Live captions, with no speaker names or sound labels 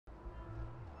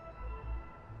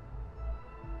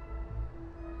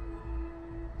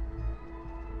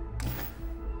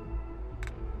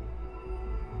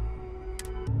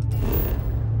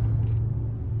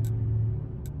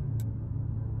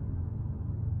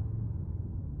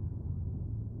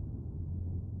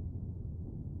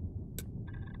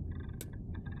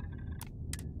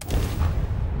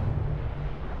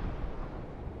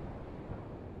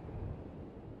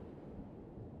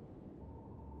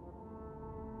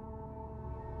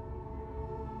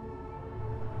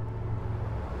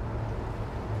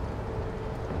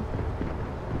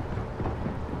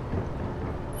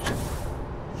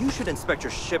should inspect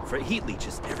your ship for heat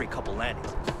leeches every couple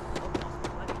landings.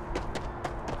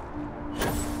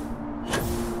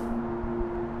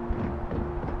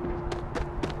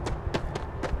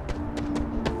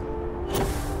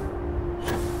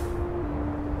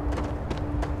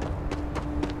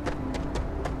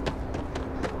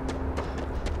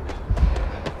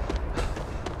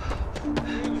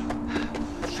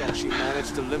 She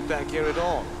managed to limp back here at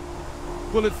all.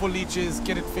 Pull it for leeches,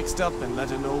 get it fixed up, and let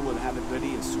her know we'll have it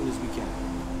ready as soon as we can.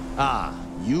 Ah,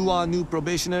 you are new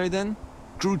probationary then?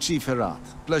 Crew Chief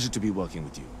HARATH. Pleasure to be working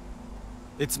with you.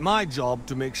 It's my job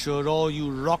to make sure all you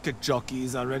rocket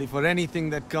jockeys are ready for anything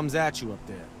that comes at you up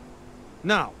there.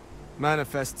 Now,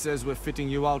 Manifest says we're fitting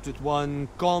you out with one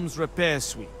comms repair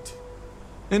suite.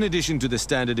 In addition to the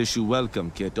standard issue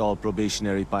welcome kit all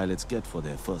probationary pilots get for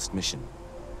their first mission.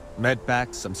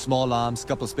 Medpacks, some small arms,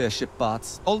 couple spare ship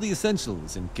parts, all the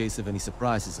essentials in case of any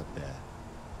surprises up there.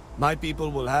 My people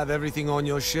will have everything on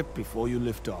your ship before you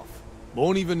lift off.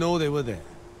 Won't even know they were there.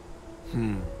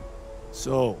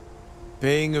 So,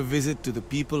 paying a visit to the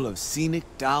people of scenic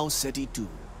Tau Ceti 2.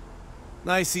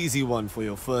 Nice easy one for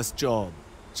your first job.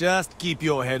 Just keep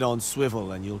your head on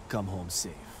swivel and you'll come home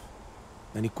safe.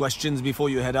 Any questions before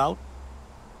you head out?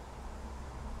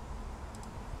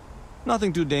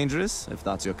 Nothing too dangerous, if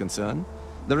that's your concern.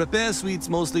 The repair suite's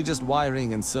mostly just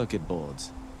wiring and circuit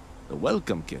boards. The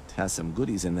welcome kit has some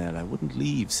goodies in there I wouldn't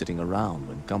leave sitting around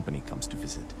when company comes to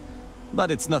visit. But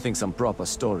it's nothing some proper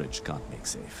storage can't make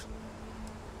safe.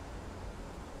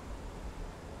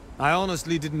 I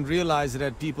honestly didn't realize it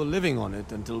had people living on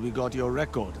it until we got your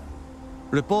record.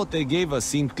 Report they gave us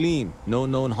seemed clean. No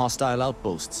known hostile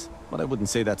outposts. But I wouldn't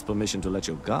say that's permission to let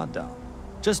your guard down.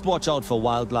 Just watch out for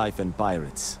wildlife and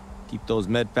pirates. Keep those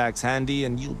med packs handy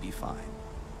and you'll be fine.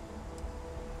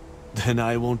 Then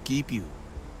I won't keep you.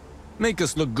 Make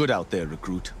us look good out there,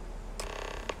 recruit.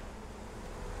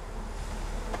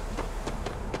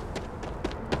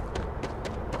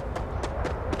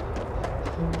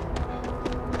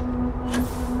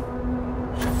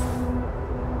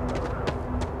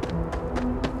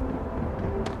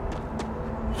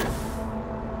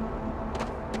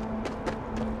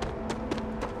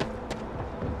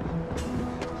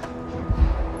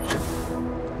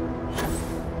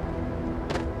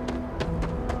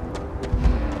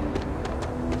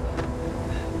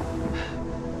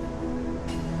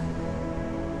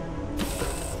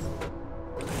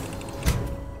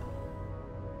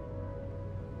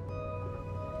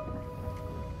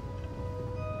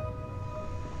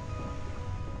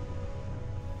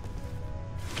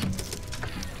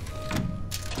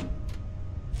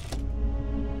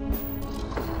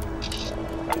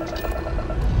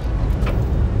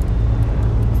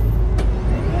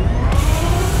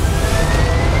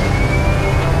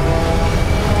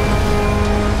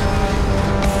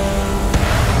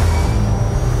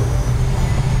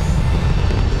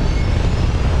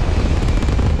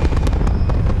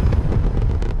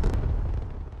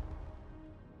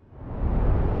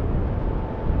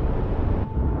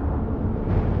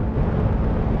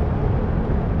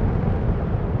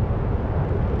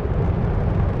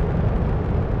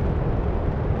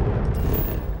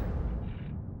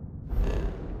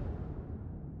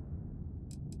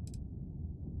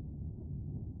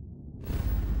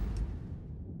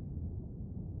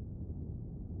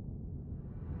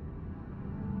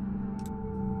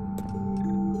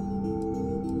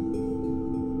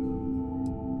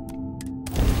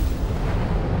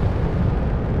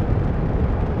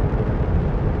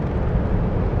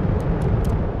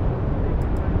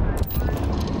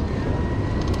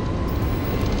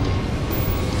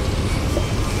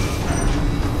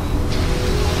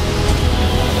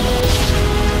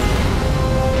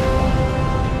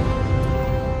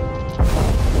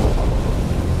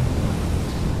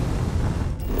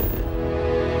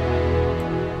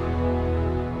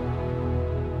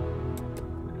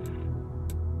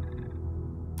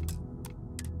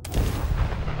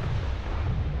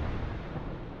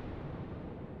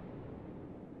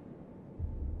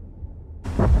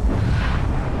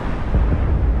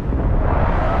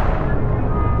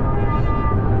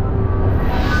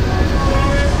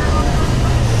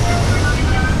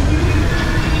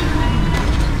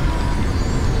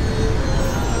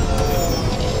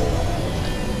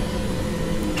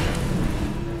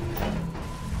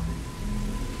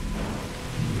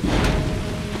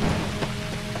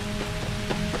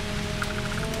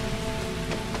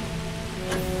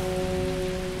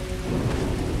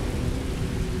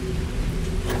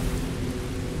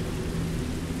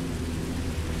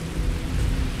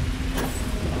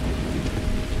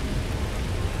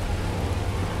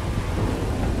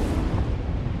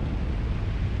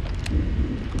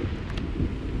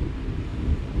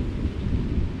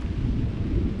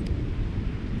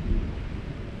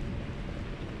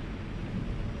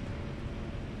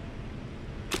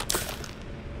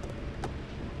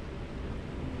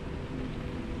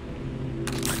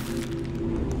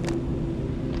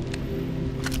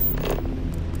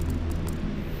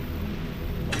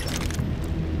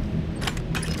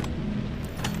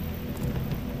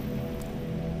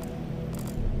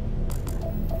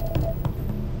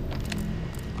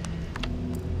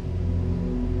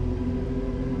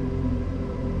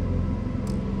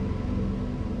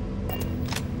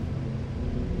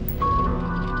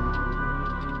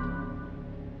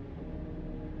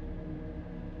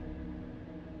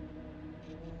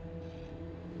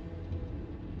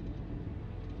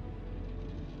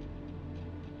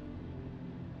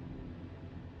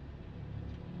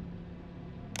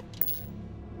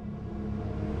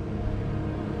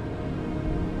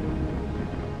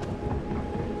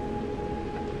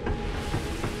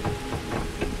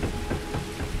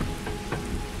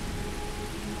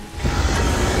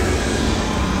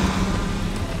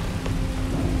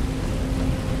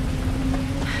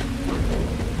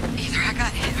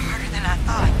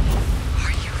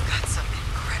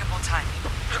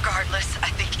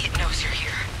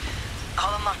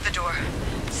 unlock the door.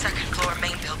 Second floor,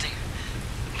 main building.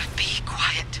 But be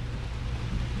quiet.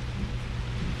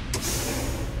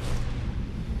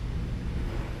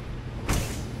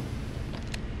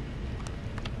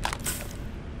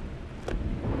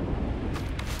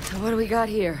 So what do we got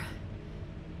here?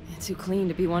 Too clean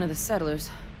to be one of the settlers.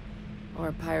 Or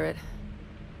a pirate.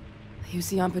 You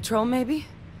see on patrol, maybe?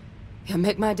 It'd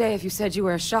make my day if you said you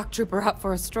were a shock trooper out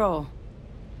for a stroll.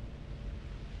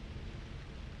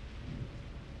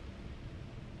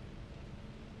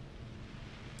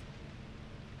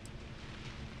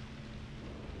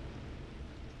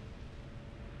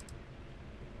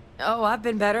 Oh, I've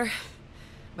been better.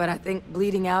 But I think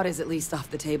bleeding out is at least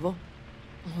off the table.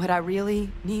 What I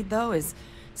really need, though, is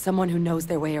someone who knows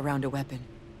their way around a weapon.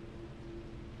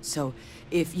 So,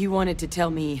 if you wanted to tell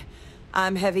me,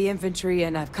 I'm heavy infantry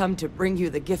and I've come to bring you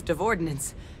the gift of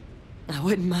ordnance, I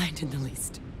wouldn't mind in the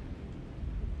least.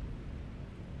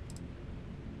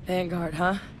 Vanguard,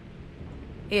 huh?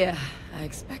 Yeah, I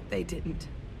expect they didn't.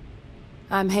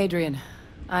 I'm HADRIAN.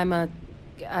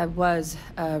 I was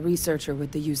a researcher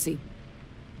with the UC.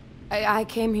 I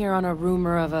came here on a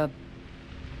rumor of a...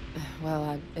 Well,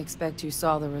 I expect you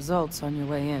saw the results on your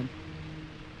way in.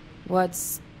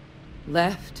 What's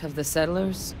left of the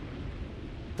settlers?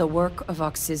 The work of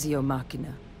Oxysio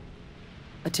Machina.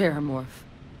 A terrormorph.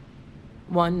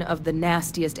 One of the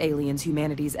nastiest aliens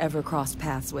humanity's ever crossed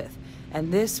paths with.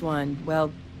 And this one,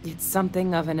 well, it's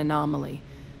something of an anomaly.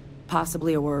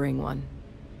 Possibly a worrying one.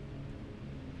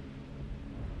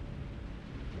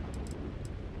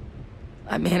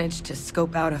 I managed to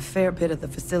scope out a fair bit of the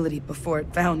facility before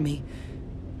it found me.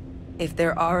 If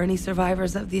there are any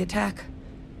survivors of the attack,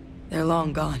 they're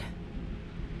long gone.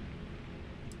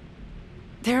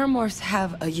 Terrormorphs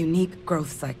have a unique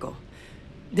growth cycle.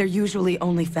 They're usually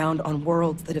only found on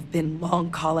worlds that have been long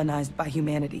colonized by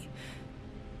humanity.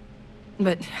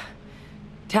 But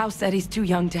Tau said he's too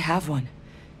young to have one.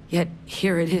 Yet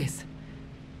here it is.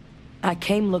 I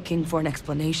came looking for an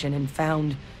explanation and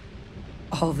found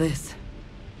all this.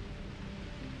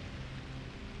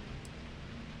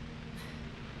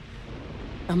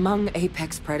 Among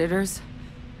apex predators,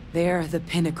 they're the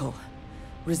pinnacle.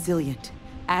 Resilient,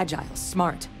 agile,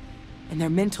 smart, and their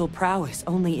mental prowess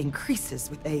only increases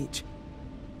with age.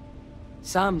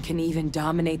 Some can even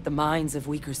dominate the minds of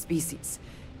weaker species,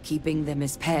 keeping them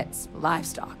as pets,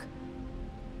 livestock,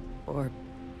 or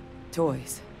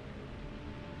toys.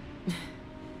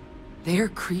 They're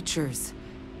creatures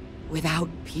without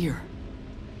peer.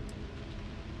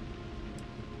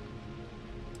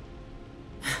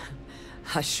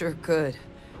 I sure could.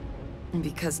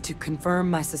 Because to confirm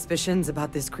my suspicions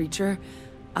about this creature,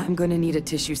 I'm gonna need a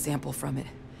tissue sample from it.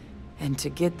 And to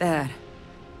get that,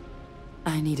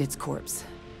 I need its corpse.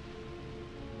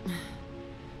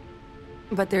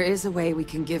 But there is a way we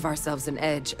can give ourselves an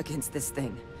edge against this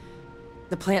thing.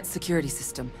 The plant's security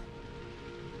system.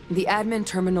 The admin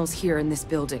terminal's here in this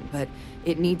building, but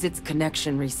it needs its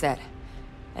connection reset.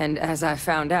 And as I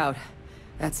found out,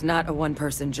 that's not a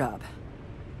one-person job.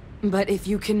 But if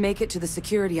you can make it to the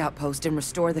security outpost and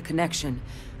restore the connection,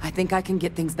 I think I can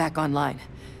get things back online.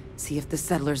 See if the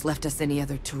settlers left us any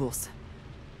other tools.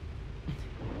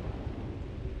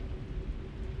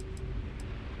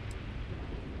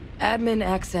 Admin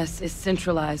access is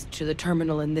centralized to the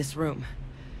terminal in this room.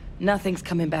 Nothing's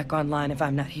coming back online if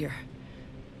I'm not here.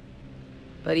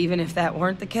 But even if that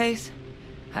weren't the case,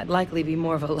 I'd likely be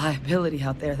more of a liability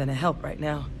out there than a help right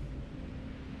now.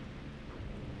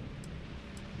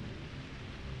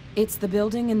 It's the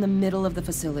building in the middle of the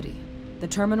facility. The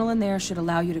terminal in there should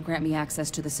allow you to grant me access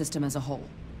to the system as a whole.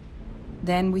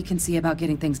 Then we can see about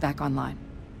getting things back online.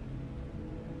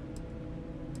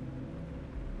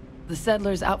 The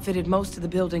settlers outfitted most of the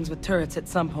buildings with turrets at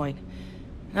some point.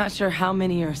 Not sure how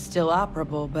many are still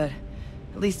operable, but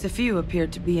at least a few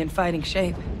appeared to be in fighting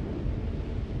shape.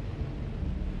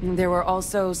 There were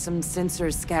also some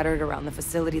sensors scattered around the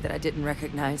facility that I didn't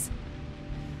recognize.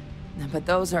 But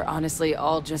those are honestly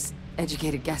all just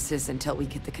educated guesses until we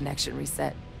get the connection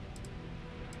reset.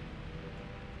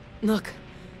 Look,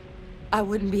 I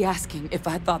wouldn't be asking if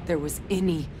I thought there was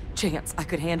any chance I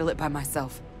could handle it by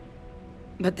myself.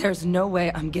 But there's no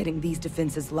way I'm getting these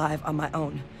defenses live on my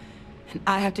own. And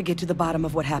I have to get to the bottom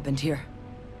of what happened here.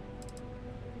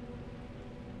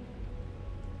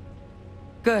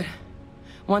 Good.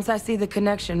 Once I see the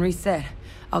connection reset,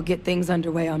 I'll get things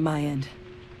underway on my end.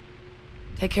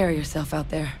 Take care of yourself out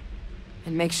there.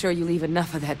 And make sure you leave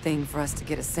enough of that thing for us to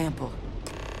get a sample.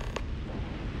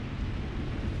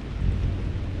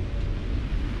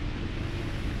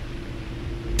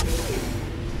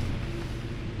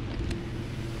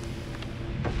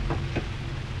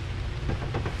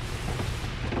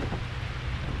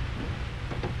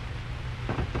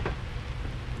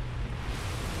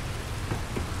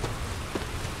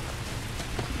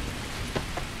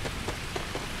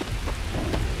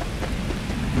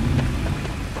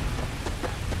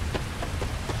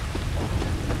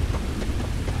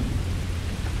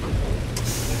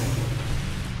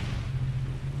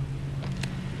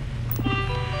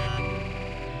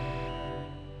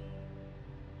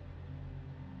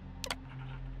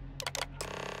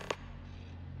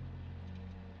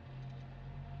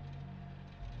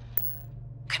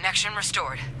 Connection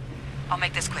restored. I'll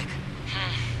make this quick.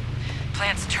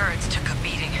 Plant's turrets took a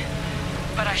beating,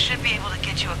 but I should be able to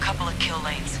get you a couple of kill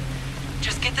lanes.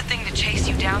 Just get the thing to chase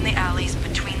you down the alleys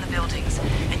between the buildings,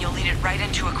 and you'll lead it right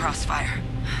into a crossfire.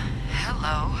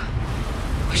 Hello.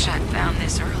 Wish I'd found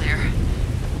this earlier.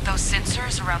 Those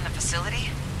sensors around the facility?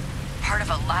 Part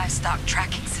of a livestock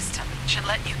tracking system. Should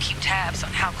let you keep tabs on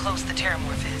how close the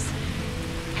Terrormorph is.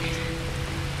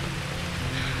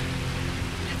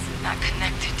 It's not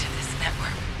connected to this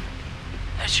network.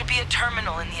 There should be a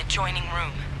terminal in the adjoining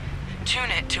room.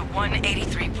 Tune it to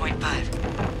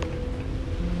 183.5.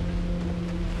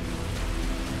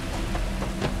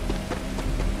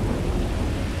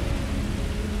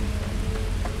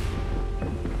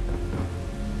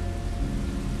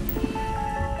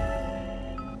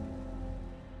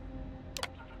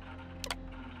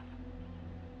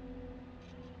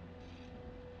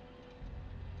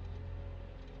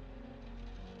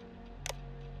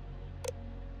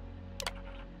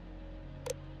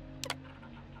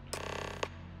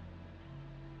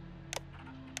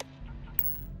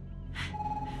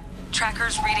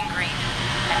 Tracker's reading green.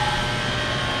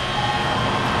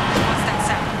 What's that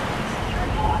sound?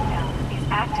 Is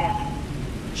active.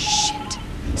 Shit.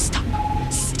 Stop.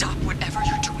 Stop whatever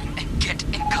you're doing and get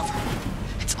in cover.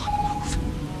 It's on the move.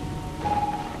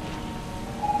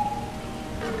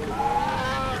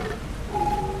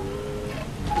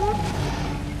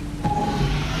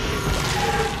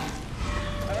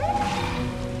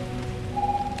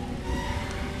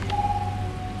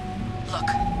 Look,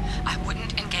 I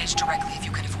wouldn't engage directly if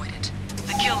you can avoid it.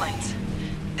 The kill lanes.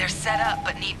 They're set up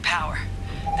but need power.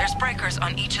 There's breakers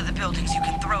on each of the buildings you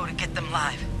can throw to get them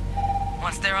live.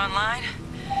 Once they're online,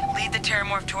 lead the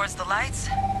Terrormorph towards the lights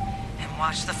and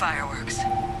watch the fireworks.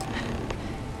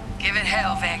 Give it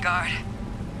hell, Vanguard.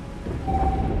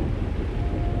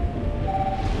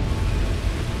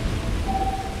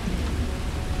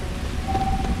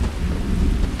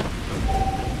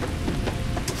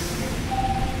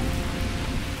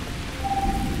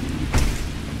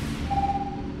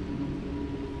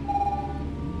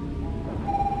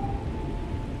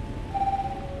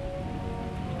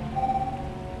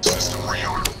 System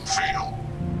rearm. Fail.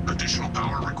 Additional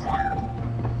power required. Additional power required.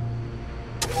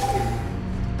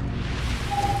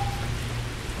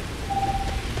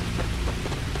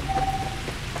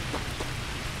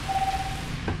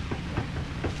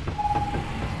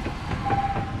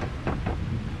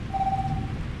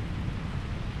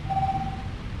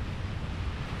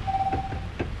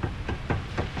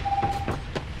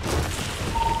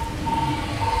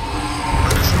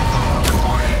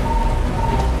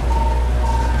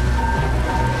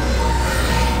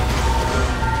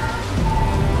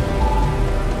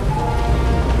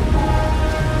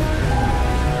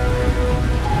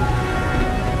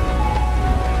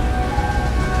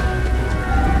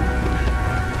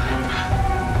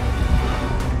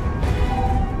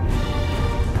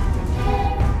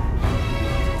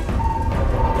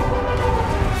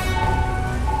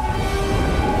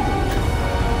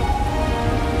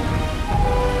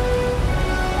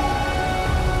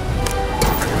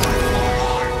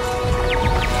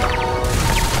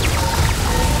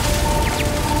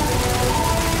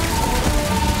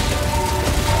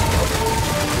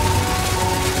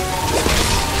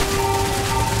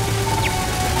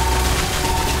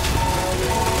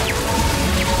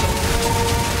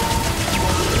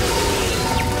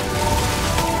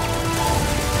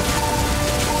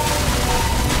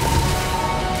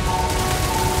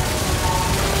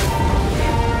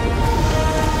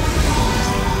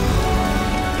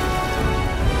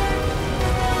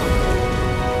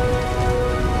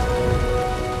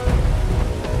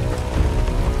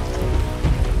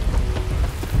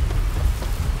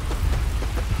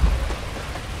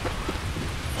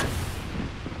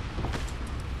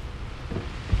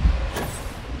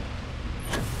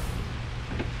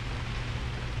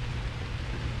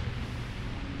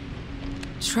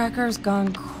 Tracker's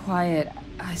gone quiet.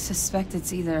 I suspect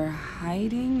it's either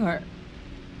hiding or...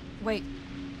 Wait.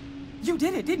 You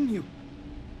did it, didn't you?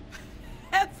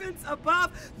 Heavens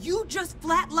above, you just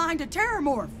flatlined a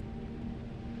Terrormorph!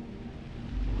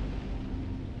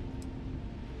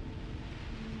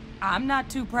 I'm not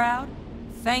too proud.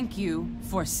 Thank you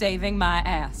for saving my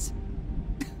ass.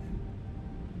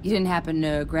 You didn't happen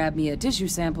to grab me a tissue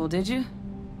sample, did you?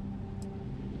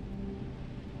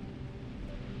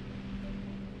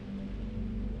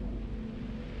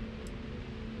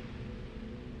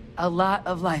 A lot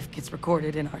of life gets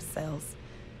recorded in our cells.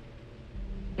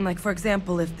 Like, for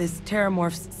example, if this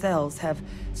Terrormorph's cells have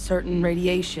certain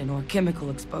radiation or chemical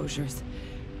exposures,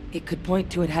 it could point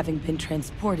to it having been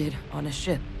transported on a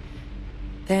ship.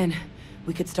 Then,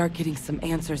 we could start getting some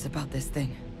answers about this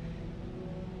thing.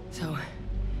 So,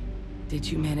 did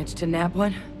you manage to nab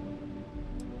one?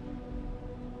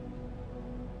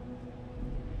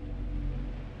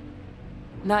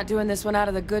 Not doing this one out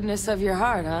of the goodness of your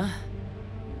heart, huh?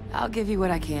 I'll give you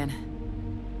what I can.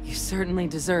 You certainly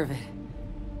deserve it.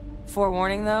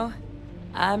 Forewarning, though,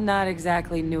 I'm not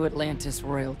exactly New Atlantis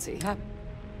royalty.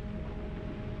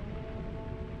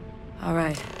 All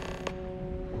right.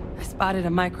 I spotted a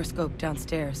microscope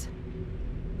downstairs.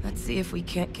 Let's see if we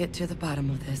can't get to the bottom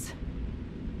of this.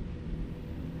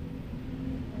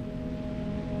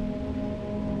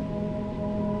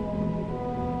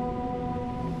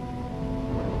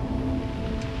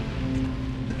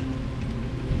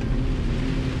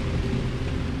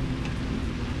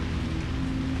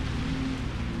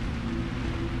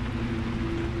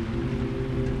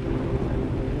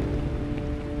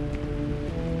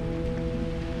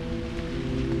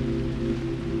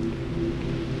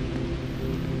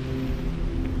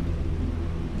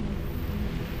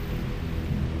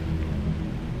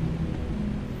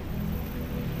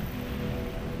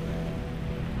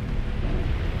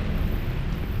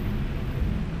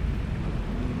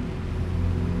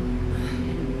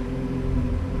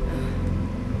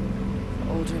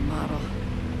 Model.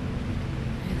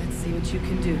 Okay, let's see what you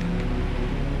can do.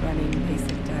 Running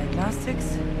basic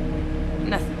diagnostics.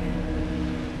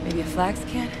 Nothing. Maybe a flag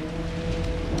scan?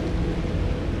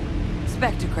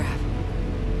 Spectrograph.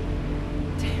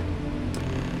 Damn.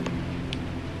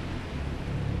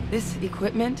 This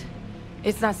equipment,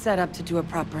 it's not set up to do a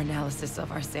proper analysis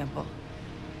of our sample.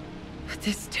 But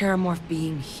this Terrormorph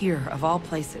being here, of all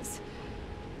places,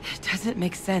 it doesn't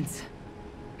make sense.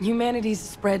 Humanity's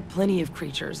spread plenty of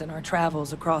creatures in our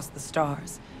travels across the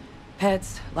stars.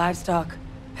 Pets, livestock,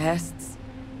 pests.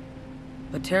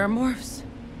 But Terrormorphs?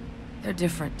 They're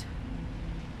different.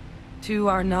 To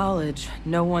our knowledge,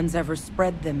 no one's ever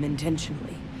spread them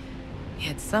intentionally.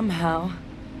 Yet somehow,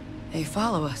 they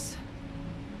follow us.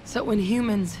 So when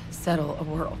humans settle a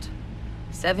world,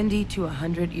 70 to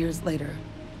 100 years later,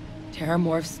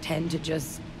 Terrormorphs tend to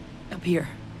just appear.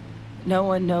 No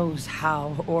one knows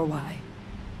how or why.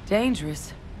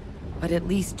 Dangerous, but at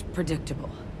least predictable.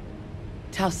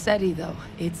 Tau Ceti, though,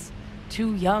 it's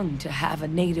too young to have a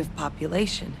native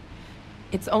population.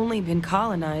 It's only been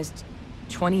colonized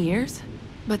 20 years?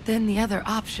 But then the other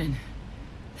option,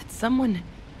 that someone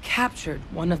captured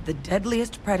one of the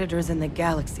deadliest predators in the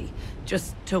galaxy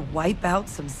just to wipe out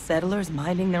some settlers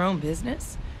minding their own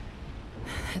business?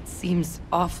 That seems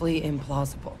awfully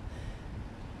implausible.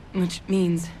 Which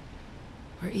means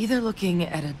we're either looking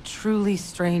at a truly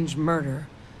strange murder,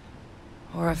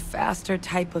 or a faster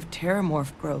type of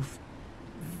Terrormorph growth,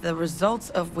 the results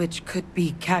of which could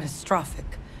be catastrophic.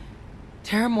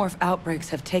 Terrormorph outbreaks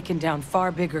have taken down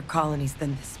far bigger colonies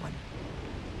than this one.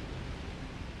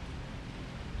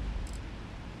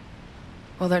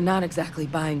 Well, they're not exactly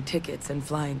buying tickets and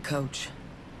flying coach.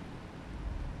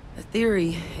 The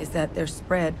theory is that they're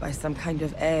spread by some kind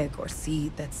of egg or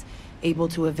seed that's able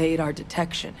to evade our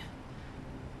detection.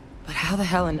 But how the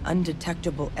hell an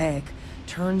undetectable egg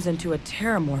turns into a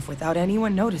Terrormorph without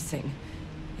anyone noticing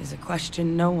is a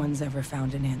question no one's ever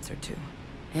found an answer to.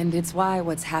 And it's why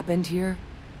what's happened here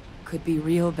could be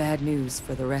real bad news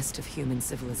for the rest of human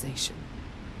civilization.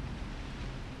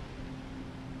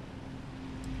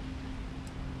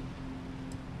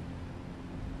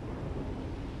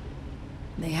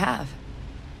 They have.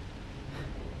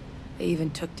 They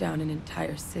even took down an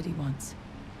entire city once.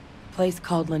 A place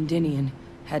called Londinian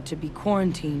had to be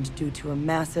quarantined due to a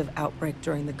massive outbreak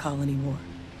during the Colony War.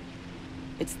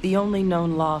 It's the only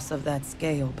known loss of that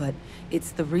scale, but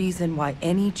it's the reason why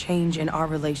any change in our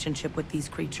relationship with these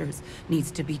creatures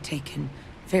needs to be taken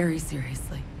very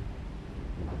seriously.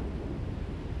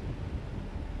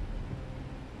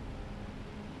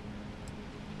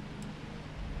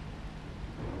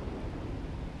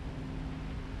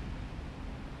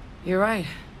 You're right.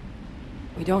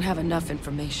 We don't have enough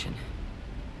information.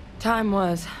 Time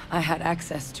was, I had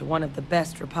access to one of the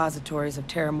best repositories of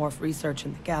Terrormorph research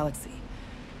in the galaxy.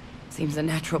 Seems a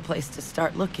natural place to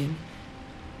start looking,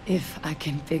 if I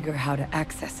can figure how to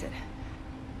access it.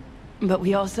 But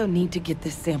we also need to get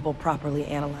this sample properly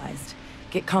analyzed,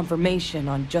 get confirmation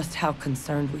on just how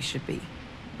concerned we should be.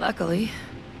 Luckily,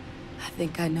 I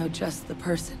think I know just the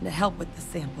person to help with the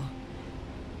sample.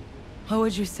 What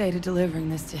would you say to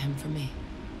delivering this to him for me?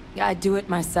 I'd do it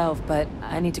myself, but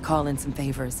I need to call in some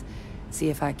favors. See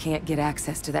if I can't get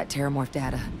access to that Terrormorph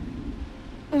data.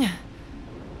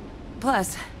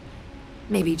 Plus,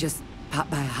 maybe just pop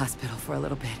by a hospital for a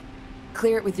little bit.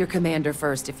 Clear it with your commander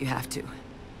first if you have to.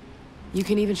 You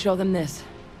can even show them this.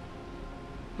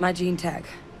 My gene tag.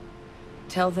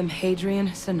 Tell them Hadrian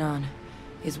Sanan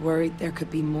is worried there could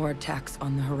be more attacks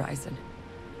on the horizon.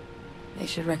 They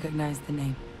should recognize the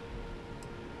name.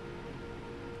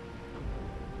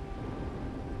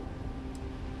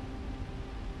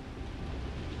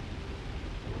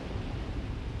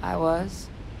 I was.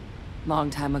 Long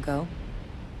time ago.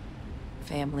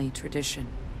 Family tradition.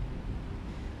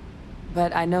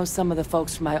 But I know some of the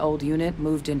folks from my old unit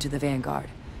moved into the Vanguard.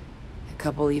 A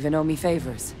couple even owe me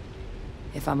favors.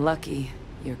 If I'm lucky,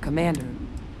 your commander...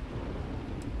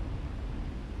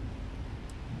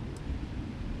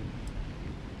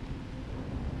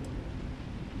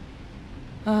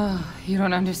 Oh, you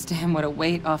don't understand what a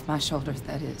weight off my shoulders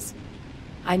that is.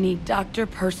 I need Dr.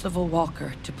 Percival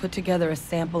Walker to put together a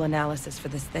sample analysis for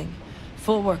this thing.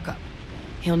 Full workup.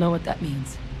 He'll know what that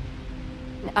means.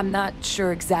 I'm not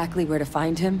sure exactly where to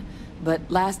find him, but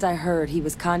last I heard he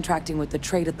was contracting with the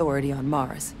Trade Authority on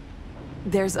Mars.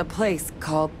 There's a place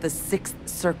called the Sixth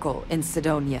Circle in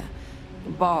Sidonia. A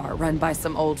bar run by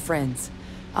some old friends.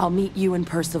 I'll meet you and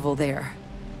Percival there.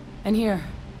 And here.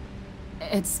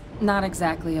 It's not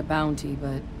exactly a bounty,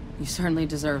 but you certainly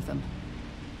deserve them.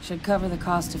 Should cover the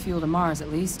cost of fuel to Mars,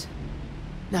 at least.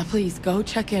 Now please, go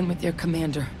check in with your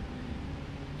commander.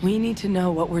 We need to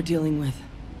know what we're dealing with.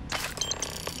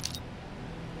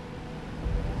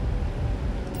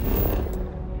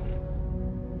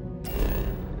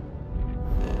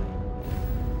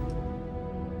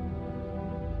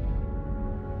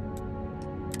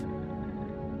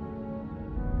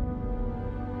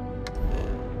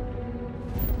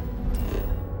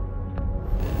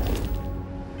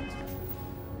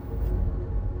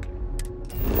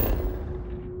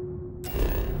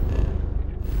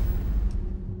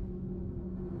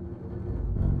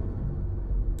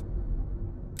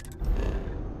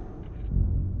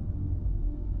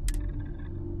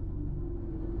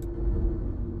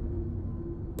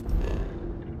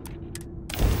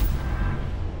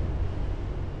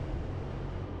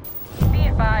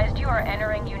 You are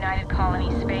entering United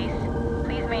Colony space.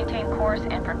 Please maintain course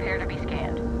and prepare to be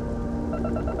scanned.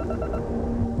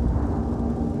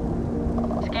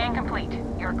 Scan complete.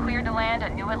 You're cleared to land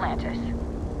at New Atlantis.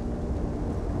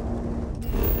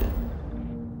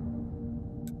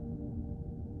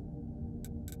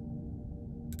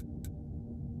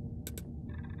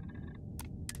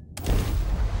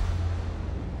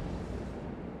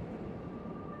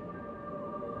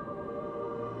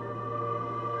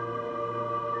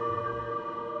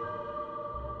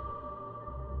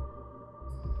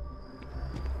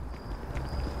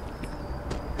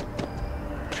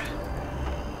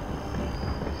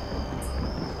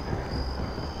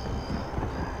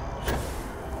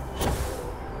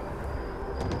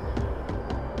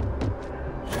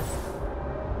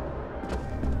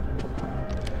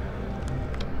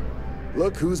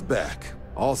 Look who's back.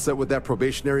 All set with that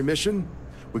probationary mission?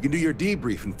 We can do your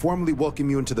debrief and formally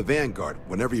welcome you into the Vanguard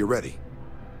whenever you're ready.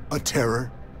 A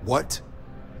terror? What?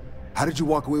 How did you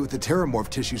walk away with the Terrormorph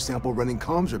tissue sample running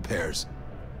comms repairs?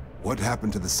 What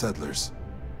happened to the settlers?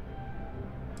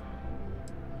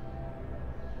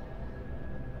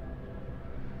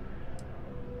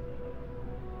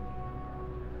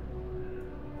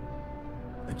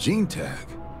 A gene tag?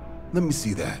 Let me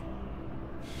see that.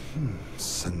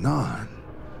 Sanan.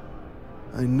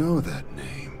 I know that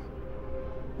name.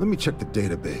 Let me check the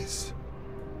database.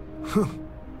 Huh.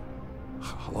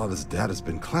 A lot of this data's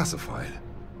been classified.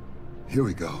 Here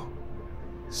we go.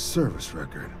 Service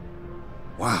record.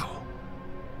 Wow.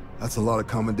 That's a lot of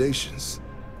commendations.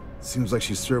 Seems like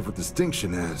she served with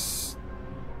distinction as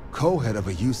co-head of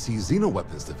a UC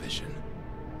Xenoweapons division.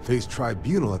 Faced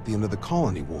tribunal at the end of the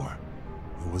Colony War.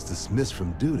 And was dismissed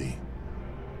from duty.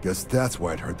 Guess that's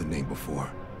why I'd heard the name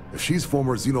before. If she's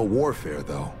former Xeno warfare,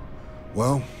 though,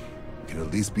 well, we can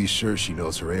at least be sure she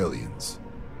knows her aliens.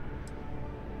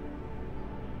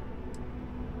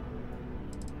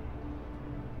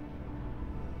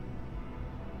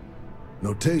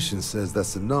 Notation says that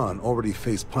Sanan already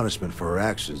faced punishment for her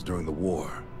actions during the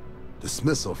war.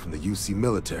 Dismissal from the UC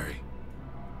military.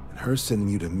 And her sending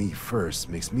you to me first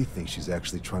makes me think she's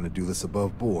actually trying to do this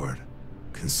above board.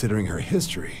 Considering her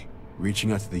history,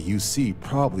 reaching out to the UC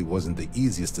probably wasn't the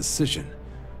easiest decision,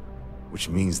 which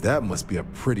means that must be a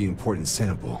pretty important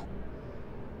sample.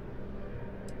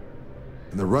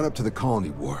 In the run-up to the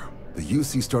Colony War, the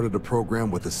UC started a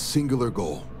program with a singular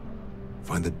goal: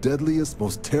 find the deadliest,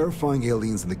 most terrifying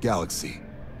aliens in the galaxy,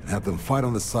 and have them fight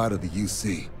on the side of the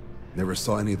UC. Never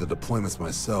saw any of the deployments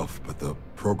myself, but the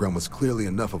program was clearly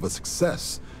enough of a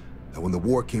success that when the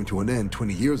war came to an end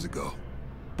 20 years ago,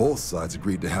 both sides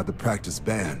agreed to have the practice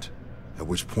banned. At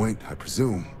which point, I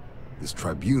presume, This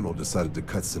tribunal decided to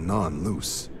cut Sinan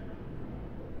loose.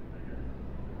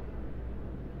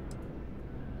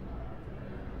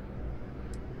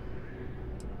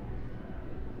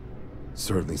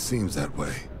 Certainly seems that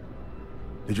way.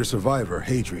 Did your survivor,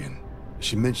 HADRIAN, did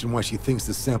she mention why she thinks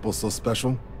this sample's so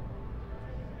special?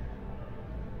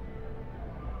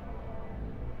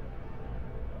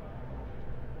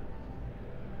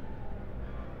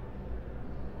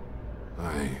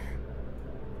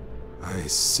 I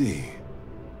see.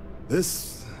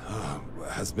 This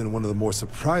has been one of the more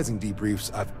surprising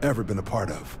debriefs I've ever been a part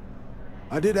of.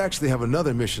 I did actually have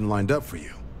another mission lined up for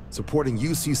you, supporting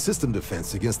UC system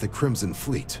defense against the Crimson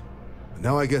Fleet. But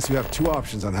now I guess you have two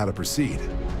options on how to proceed.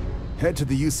 Head to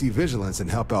the UC Vigilance and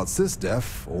help out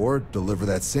SysDef, or deliver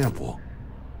that sample.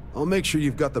 I'll make sure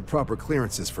you've got the proper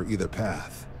clearances for either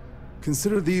path.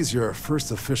 Consider these your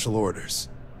first official orders.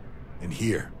 And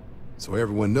here, so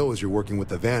everyone knows you're working with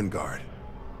the Vanguard.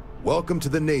 Welcome to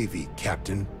the Navy,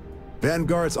 Captain.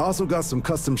 Vanguard's also got some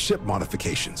custom ship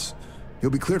modifications.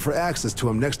 You'll be cleared for access to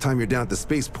them next time you're down at the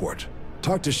spaceport.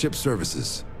 Talk to ship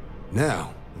services.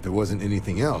 Now, if there wasn't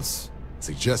anything else, I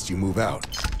suggest you move out.